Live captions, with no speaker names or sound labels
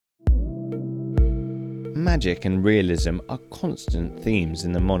Magic and realism are constant themes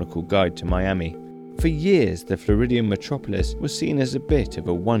in the Monocle Guide to Miami. For years, the Floridian metropolis was seen as a bit of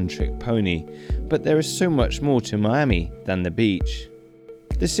a one-trick pony, but there is so much more to Miami than the beach.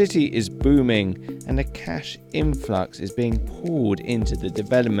 The city is booming, and a cash influx is being poured into the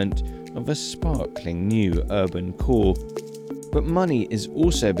development of a sparkling new urban core. But money is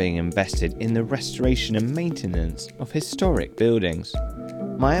also being invested in the restoration and maintenance of historic buildings.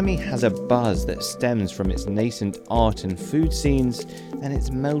 Miami has a buzz that stems from its nascent art and food scenes and its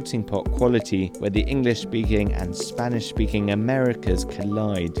melting pot quality where the English-speaking and Spanish-speaking Americas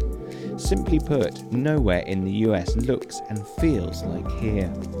collide. Simply put, nowhere in the US looks and feels like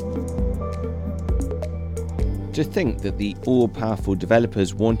here. To think that the all-powerful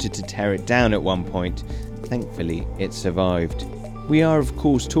developers wanted to tear it down at one point, thankfully it survived. We are of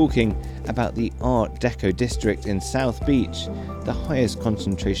course talking about the Art Deco district in South Beach, the highest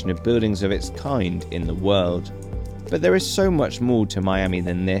concentration of buildings of its kind in the world. But there is so much more to Miami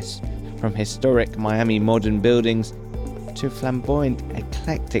than this, from historic Miami modern buildings to flamboyant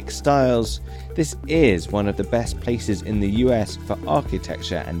eclectic styles. This is one of the best places in the US for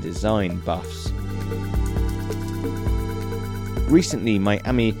architecture and design buffs. Recently,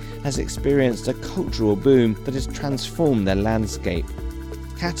 Miami has experienced a cultural boom that has transformed the landscape.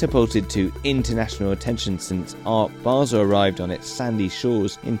 Catapulted to international attention since Art Basel arrived on its sandy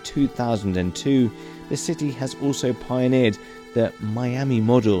shores in 2002, the city has also pioneered the Miami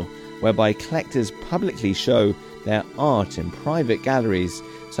model, whereby collectors publicly show their art in private galleries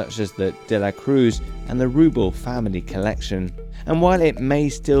such as the De La Cruz and the Rubel family collection. And while it may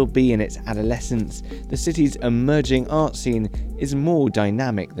still be in its adolescence, the city's emerging art scene is more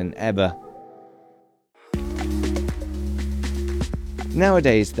dynamic than ever.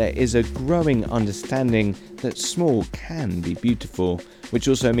 Nowadays, there is a growing understanding that small can be beautiful, which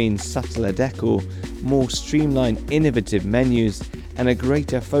also means subtler decor, more streamlined, innovative menus, and a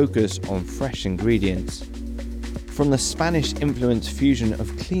greater focus on fresh ingredients. From the Spanish-influenced fusion of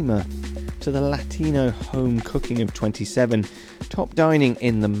Clima to the Latino home cooking of 27, top dining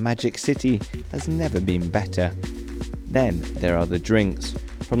in the Magic City has never been better. Then there are the drinks,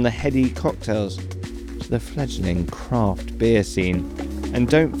 from the heady cocktails to the fledgling craft beer scene. And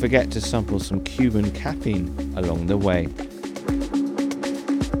don't forget to sample some Cuban caffeine along the way.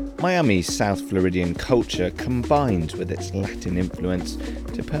 Miami's South Floridian culture combines with its Latin influence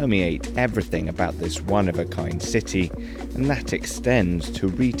to permeate everything about this one-of-a-kind city, and that extends to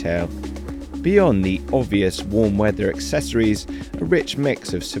retail. Beyond the obvious warm weather accessories, a rich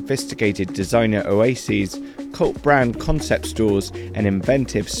mix of sophisticated designer oases, cult brand concept stores, and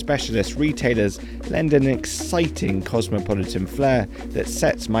inventive specialist retailers lend an exciting cosmopolitan flair that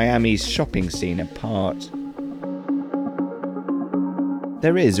sets Miami's shopping scene apart.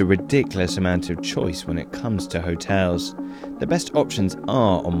 There is a ridiculous amount of choice when it comes to hotels. The best options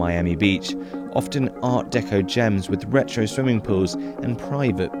are on Miami Beach, often Art Deco gems with retro swimming pools and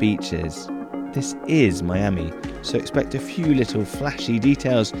private beaches. This is Miami, so expect a few little flashy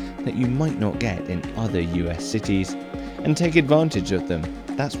details that you might not get in other US cities. And take advantage of them.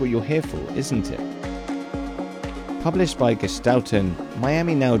 That's what you're here for, isn't it? Published by Gestalten,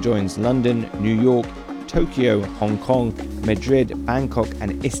 Miami now joins London, New York, Tokyo, Hong Kong, Madrid, Bangkok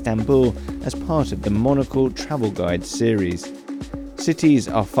and Istanbul as part of the Monocle Travel Guide series. Cities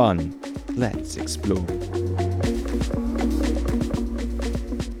are fun. Let's explore.